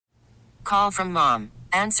Call from mom.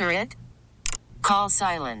 Answer it. Call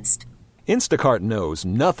silenced. Instacart knows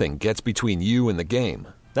nothing gets between you and the game.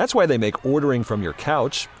 That's why they make ordering from your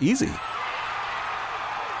couch easy.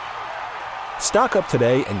 Stock up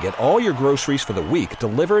today and get all your groceries for the week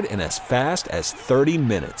delivered in as fast as 30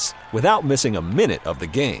 minutes without missing a minute of the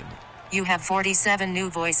game. You have 47 new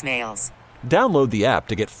voicemails. Download the app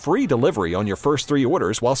to get free delivery on your first 3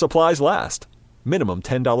 orders while supplies last. Minimum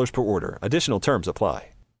 $10 per order. Additional terms apply.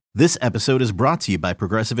 This episode is brought to you by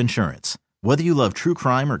Progressive Insurance. Whether you love true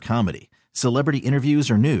crime or comedy, celebrity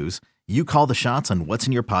interviews or news, you call the shots on what's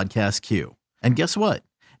in your podcast queue. And guess what?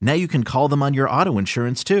 Now you can call them on your auto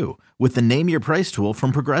insurance too with the Name Your Price tool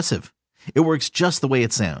from Progressive. It works just the way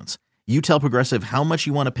it sounds. You tell Progressive how much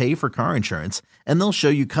you want to pay for car insurance, and they'll show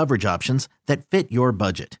you coverage options that fit your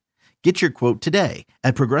budget. Get your quote today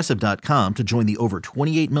at Progressive.com to join the over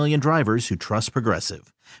 28 million drivers who trust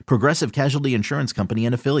Progressive. Progressive Casualty Insurance Company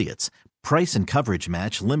and Affiliates. Price and coverage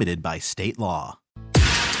match limited by state law.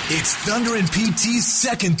 It's Thunder and PT's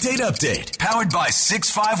second date update, powered by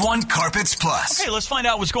 651 Carpets Plus. Okay, let's find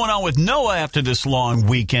out what's going on with Noah after this long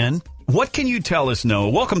weekend. What can you tell us, Noah?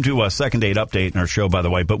 Welcome to a second date update in our show, by the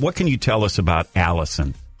way, but what can you tell us about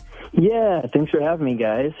Allison? Yeah, thanks for having me,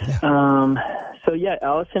 guys. So yeah,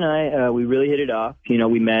 Allison and I, we really hit it off. You know,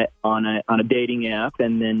 we met on a dating app,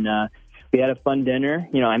 and then we had a fun dinner.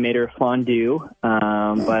 You know, I made her fondue, but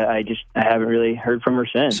I haven't really heard from her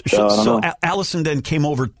since. So I don't know. Allison then came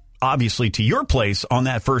over, obviously, to your place on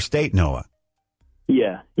that first date, Noah.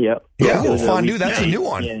 Yeah, yep. Yeah, well, fondue, that's a new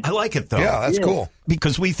one. Yeah. I like it, though. Yeah, that's cool.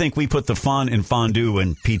 Because we think we put the fun in fondue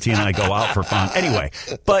and PT and I go out for fun. Anyway,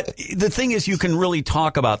 but the thing is you can really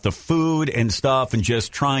talk about the food and stuff and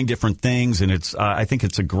just trying different things, and it's I think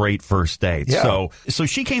it's a great first date. Yeah. So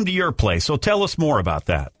she came to your place, so tell us more about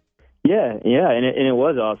that. Yeah, and it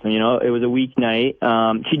was awesome. You know, it was a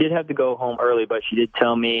weeknight. She did have to go home early, but she did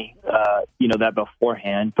tell me, that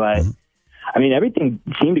beforehand. But I mean, everything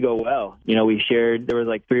seemed to go well. You know, we shared. There was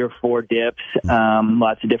like 3 or 4 dips,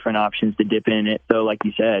 lots of different options to dip in it. So, like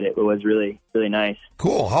you said, it was really, really nice.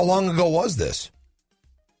 Cool. How long ago was this?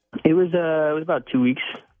 It was about 2 weeks.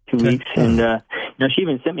 2 weeks, and she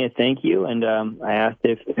even sent me a thank you, and I asked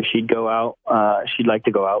if she'd go out. She'd like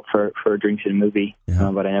to go out for drinks and a movie,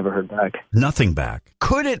 but I never heard back. Nothing back.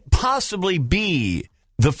 Could it possibly be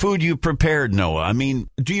the food you prepared, Noah? I mean,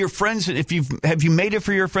 do your friends? Have you made it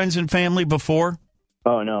for your friends and family before?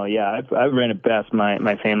 Oh no, yeah, I've ran it past my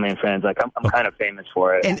family and friends. Like I'm kind of famous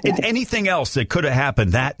for it. And anything else that could have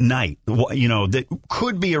happened that night, that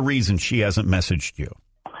could be a reason she hasn't messaged you.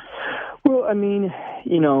 Well, I mean,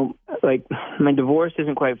 like my divorce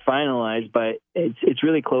isn't quite finalized, but it's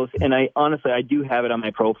really close. And I do have it on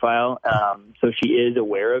my profile, so she is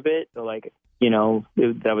aware of it. So like,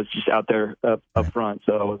 that was just out there up front,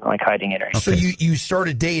 so I wasn't like hiding it or anything. So you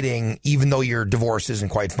started dating even though your divorce isn't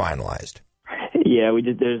quite finalized. Yeah, we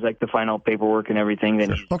did. There's like the final paperwork and everything that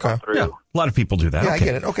needs to go through. Yeah, a lot of people do that. Yeah, okay. I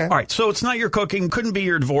get it. Okay. All right. So it's not your cooking. Couldn't be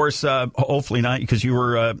your divorce. Hopefully not, because you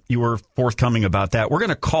were forthcoming about that. We're going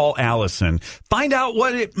to call Allison, find out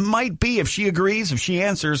what it might be. If she agrees, if she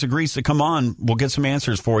agrees to come on, we'll get some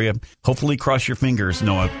answers for you. Hopefully, cross your fingers,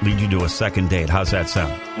 Noah, lead you to a second date. How's that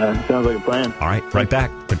sound? Sounds like a plan. All right. Right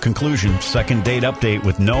back. The conclusion. Second date update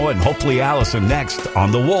with Noah and hopefully Allison next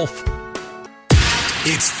on The Wolf.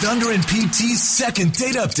 It's Thunder and PT's second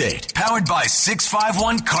date update, powered by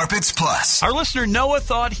 651 Carpets Plus. Our listener Noah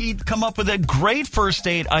thought he'd come up with a great first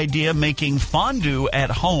date idea, making fondue at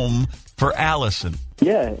home for Allison.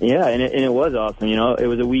 Yeah, and it was awesome. It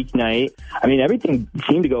was a weeknight. I mean, everything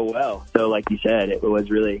seemed to go well. So, like you said, it was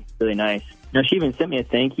really, really nice. She even sent me a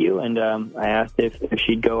thank you, and I asked if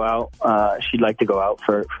she'd go out. She'd like to go out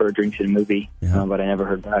for drinks and a movie, but I never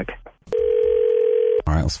heard back.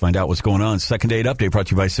 All right, let's find out what's going on. Second date update brought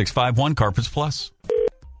to you by 651 Carpets Plus.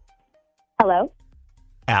 Hello?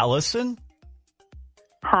 Allison?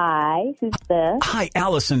 Hi, who's this? Hi,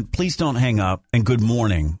 Allison. Please don't hang up, and good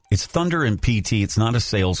morning. It's Thunder and PT. It's not a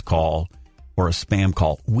sales call or a spam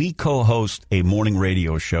call. We co-host a morning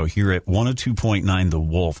radio show here at 102.9 The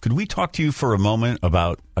Wolf. Could we talk to you for a moment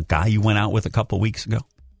about a guy you went out with a couple weeks ago?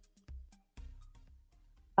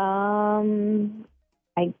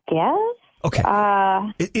 I guess. Okay.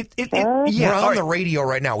 Sure. We're on the radio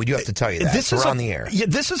right now. We do have to tell you that. We're on the air. Yeah,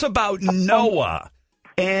 this is about Noah,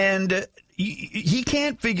 and he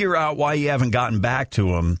can't figure out why you haven't gotten back to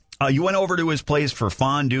him. You went over to his place for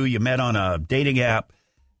fondue. You met on a dating app,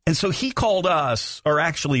 and so he called us, or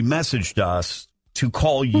actually messaged us, to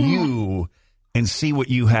call you and see what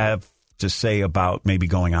you have to say about maybe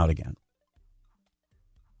going out again.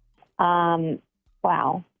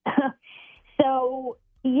 Wow. So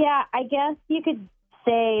Yeah, I guess you could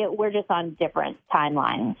say we're just on different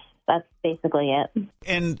timelines. That's basically it.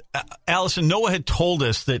 And Allison, Noah had told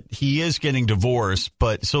us that he is getting divorced,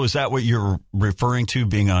 but so is that what you're referring to,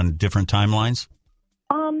 being on different timelines?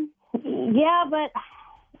 Yeah, but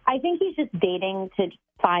I think he's just dating to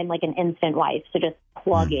find like an instant wife to just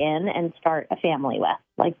plug in and start a family with,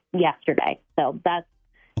 like yesterday. So that's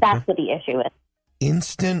what the issue is.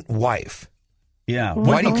 Instant wife. Yeah.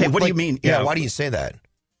 Why do you, what do you mean? Yeah. Why do you say that?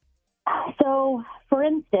 So, for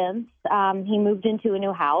instance, he moved into a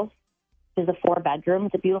new house. It's a 4-bedroom.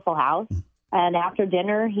 It's a beautiful house. And after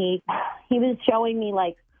dinner, he was showing me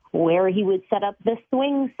like where he would set up the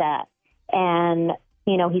swing set, and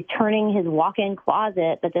you know, he's turning his walk-in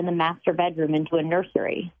closet that's in the master bedroom into a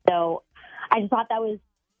nursery. So I just thought that was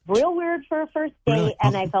real weird for a first date, Really?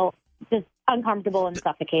 and I felt just uncomfortable and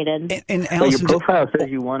suffocated. And But your Allison, profile says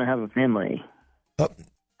you want to have a family.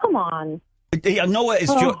 Come on. yeah, Noah is.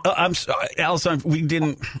 I'm sorry, Allison. We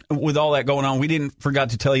didn't, with all that going on, we didn't forgot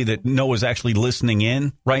to tell you that Noah's actually listening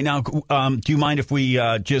in right now. Do you mind if we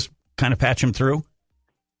just kind of patch him through?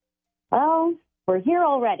 Well, we're here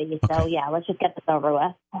already, so yeah, let's just get this over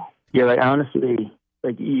with. Yeah, like honestly,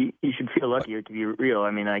 like you should feel luckier, to be real.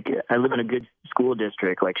 I mean, like I live in a good school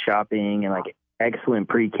district, like shopping and like excellent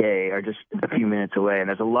pre-K are just a few minutes away, and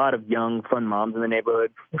there's a lot of young, fun moms in the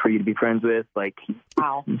neighborhood for you to be friends with. Like,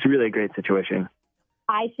 Wow. it's really a great situation.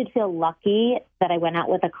 I should feel lucky that I went out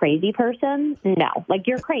with a crazy person? No, like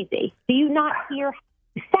you're crazy. Do you not hear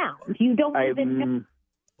sound? You don't even know.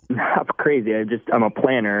 I'm not crazy. I'm a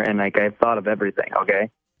planner, and like I've thought of everything. Okay.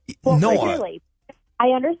 Well, Noah. really, I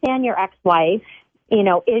understand your ex-wife, you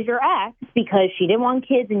know, is your ex because she didn't want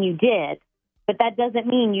kids and you did, but that doesn't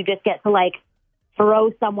mean you just get to like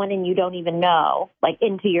throw someone and you don't even know like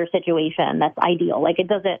into your situation. That's ideal. Like it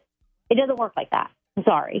doesn't work like that. I'm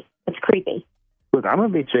sorry. It's creepy. Look, I'm gonna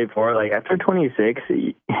be straightforward. Like after 26,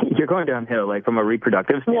 you're going downhill, like from a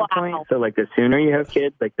reproductive standpoint. Wow. So like the sooner you have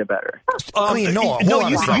kids, like the better. I mean, Noah, hold no, on a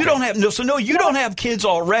you second. don't have you don't have kids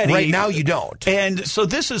already. Right now, you don't. And so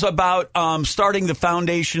this is about starting the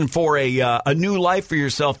foundation for a new life for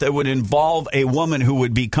yourself that would involve a woman who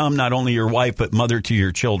would become not only your wife but mother to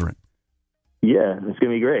your children. Yeah, it's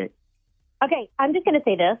gonna be great. Okay, I'm just going to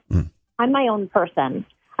say this. I'm my own person.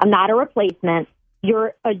 I'm not a replacement.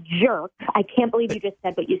 You're a jerk. I can't believe you just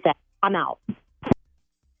said what you said. I'm out.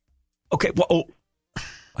 Okay, well,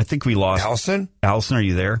 I think we lost Allison? Allison, are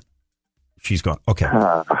you there? She's gone. Okay.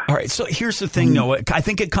 All right. So here's the thing, Noah. I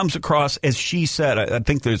think it comes across as she said. I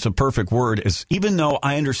think there's a perfect word. Is even though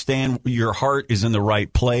I understand your heart is in the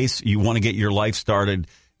right place, you want to get your life started.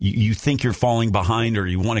 You think you're falling behind, or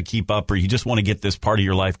you want to keep up, or you just want to get this part of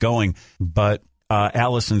your life going. But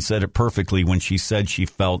Allison said it perfectly when she said she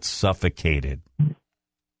felt suffocated.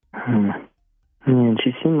 Man,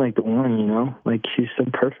 she seemed like the one, you know, like she's so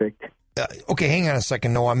perfect. Okay, hang on a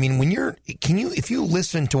second, Noah. I mean, if you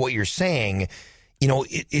listen to what you're saying, you know,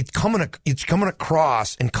 it's coming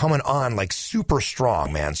across and coming on like super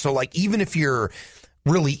strong, man. So like, even if you're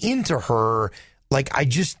really into her, like, I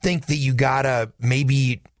just think that you gotta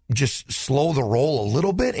maybe just slow the roll a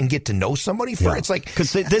little bit and get to know somebody first. Yeah. It's like,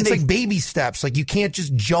 it's like baby steps. Like you can't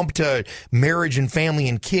just jump to marriage and family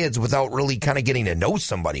and kids without really kind of getting to know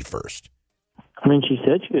somebody first. I mean, she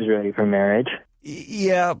said she was ready for marriage.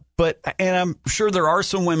 Yeah, and I'm sure there are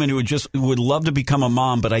some women who would love to become a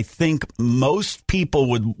mom, but I think most people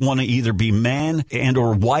would want to either be man and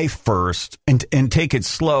or wife first and take it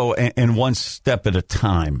slow and one step at a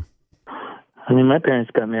time. I mean, my parents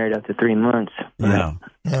got married after 3 months. Yeah.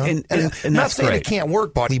 And And not that's saying great. it can't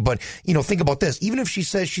work, buddy, but you know, think about this. Even if she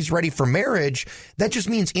says she's ready for marriage, that just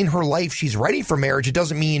means in her life she's ready for marriage. It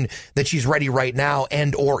doesn't mean that she's ready right now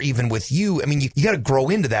and or even with you. I mean, you got to grow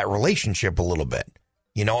into that relationship a little bit.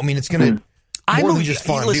 You know, I mean, it's going to more than just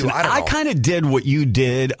fun. Listen, I don't know. I kind of did what you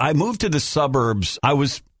did. I moved to the suburbs. I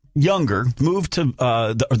was younger, moved to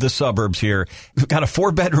the suburbs here, got a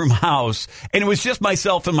 4-bedroom house, and it was just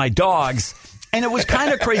myself and my dogs. And it was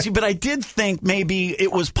kind of crazy, but I did think maybe it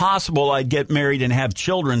was possible I'd get married and have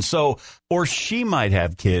children. So, or she might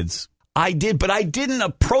have kids. I did, but I didn't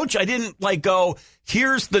like go,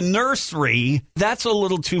 here's the nursery. That's a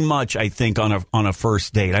little too much, I think, on a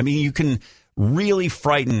first date. I mean, you can really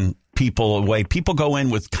frighten people away. People go in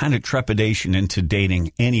with kind of trepidation into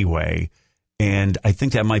dating anyway. And I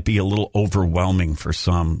think that might be a little overwhelming for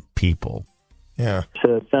some people. Yeah.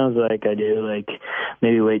 So it sounds like I do, like,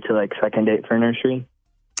 maybe wait till, like, second date for nursery.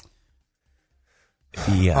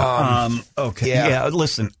 Yeah. Okay. Yeah. Yeah.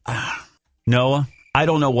 Listen, Noah, I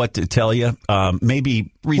don't know what to tell you.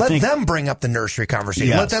 Maybe rethink. Let them bring up the nursery conversation.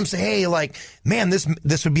 Yes. Let them say, hey, like, man, this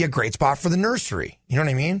would be a great spot for the nursery. You know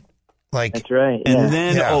what I mean? Like, That's right. And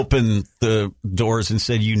then open the doors and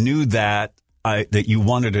said you knew that you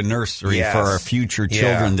wanted a nursery for our future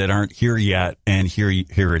children that aren't here yet, and here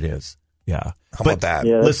it is. Yeah. How about that?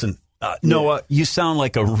 Yeah. Listen, Noah, you sound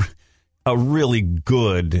like a really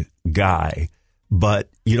good guy, but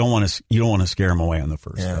you don't want to scare him away on the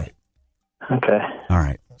first date. Okay. All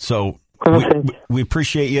right. So we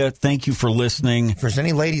appreciate you. Thank you for listening. If there's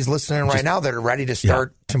any ladies listening right now that are ready to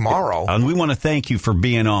start tomorrow. And we want to thank you for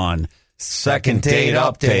being on Second Date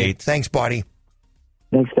Update. Thanks, buddy.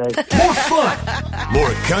 Thanks, guys. More fun,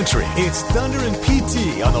 more country. It's Thunder and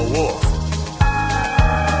PT on the Wolf.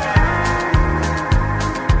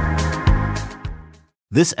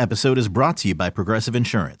 This episode is brought to you by Progressive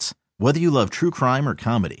Insurance. Whether you love true crime or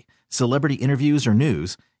comedy, celebrity interviews or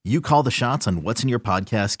news, you call the shots on what's in your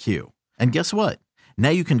podcast queue. And guess what? Now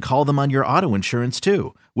you can call them on your auto insurance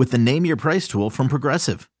too with the Name Your Price tool from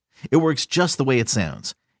Progressive. It works just the way it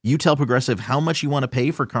sounds. You tell Progressive how much you want to pay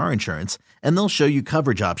for car insurance, and they'll show you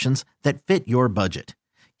coverage options that fit your budget.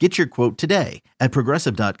 Get your quote today at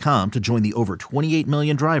Progressive.com to join the over 28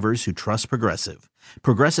 million drivers who trust Progressive.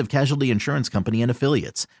 Progressive Casualty Insurance Company and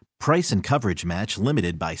Affiliates. Price and coverage match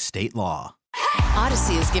limited by state law.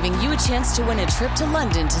 Odyssey is giving you a chance to win a trip to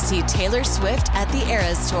London to see Taylor Swift at the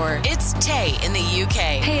Eras Tour. It's Tay in the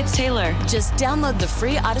UK. Hey, it's Taylor. Just download the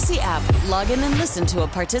free Odyssey app, log in and listen to a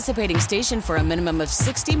participating station for a minimum of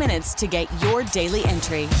 60 minutes to get your daily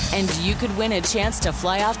entry. And you could win a chance to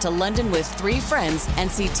fly off to London with 3 friends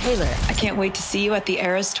and see Taylor. I can't wait to see you at the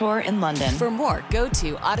Eras Tour in London. For more, go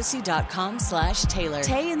to odyssey.com/Taylor.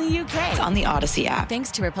 Tay in the UK. It's on the Odyssey app.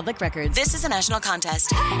 Thanks to Republic Records. This is a national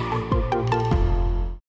contest.